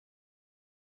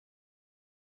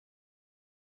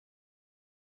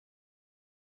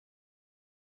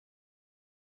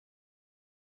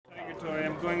Sorry,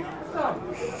 I'm going.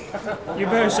 You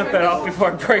better shut that off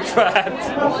before I break that.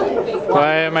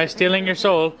 Why am I stealing your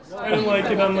soul? I don't like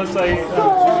it unless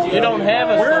I. You don't have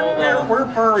a soul. We're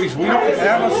furries. We don't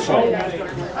have a soul.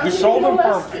 We sold them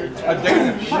for a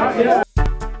Danish.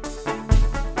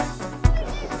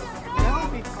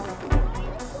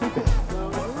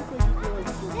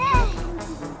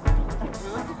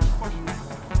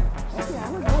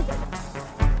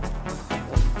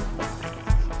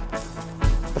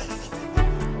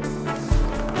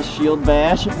 Shield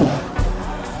bash.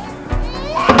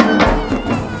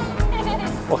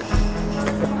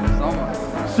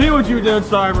 See what you did,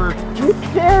 Cyber. You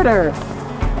scared her.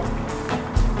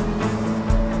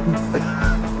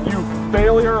 You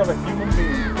failure of a human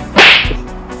being.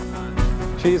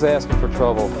 She's asking for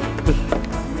trouble. You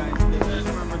guys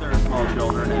remember there are small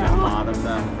children and a lot of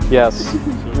them. Yes. So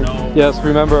no. Yes,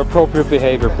 remember appropriate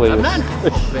behavior, please.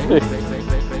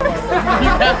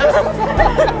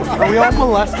 Are we all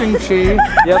molesting Chi?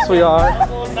 Yes, we are.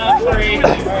 Not free.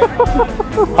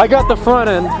 I got the front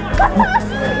end.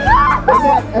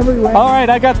 All right,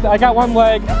 I got one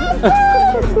leg. What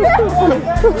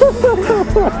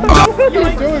are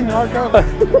you doing, Marco?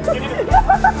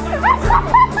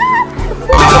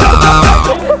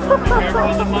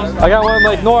 I got one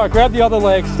leg. Nora, grab the other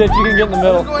leg. Stitch, you can get in the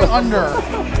middle. I'm going under.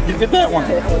 You get that one.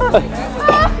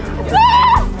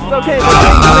 It's okay, but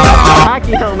I'm wearing a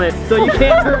hockey helmet, so you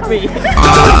can't hurt me.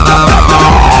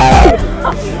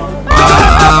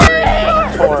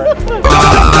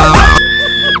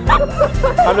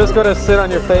 I'm just gonna sit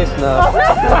on your face now.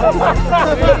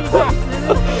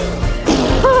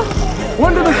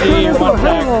 When did the turn into a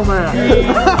halo man?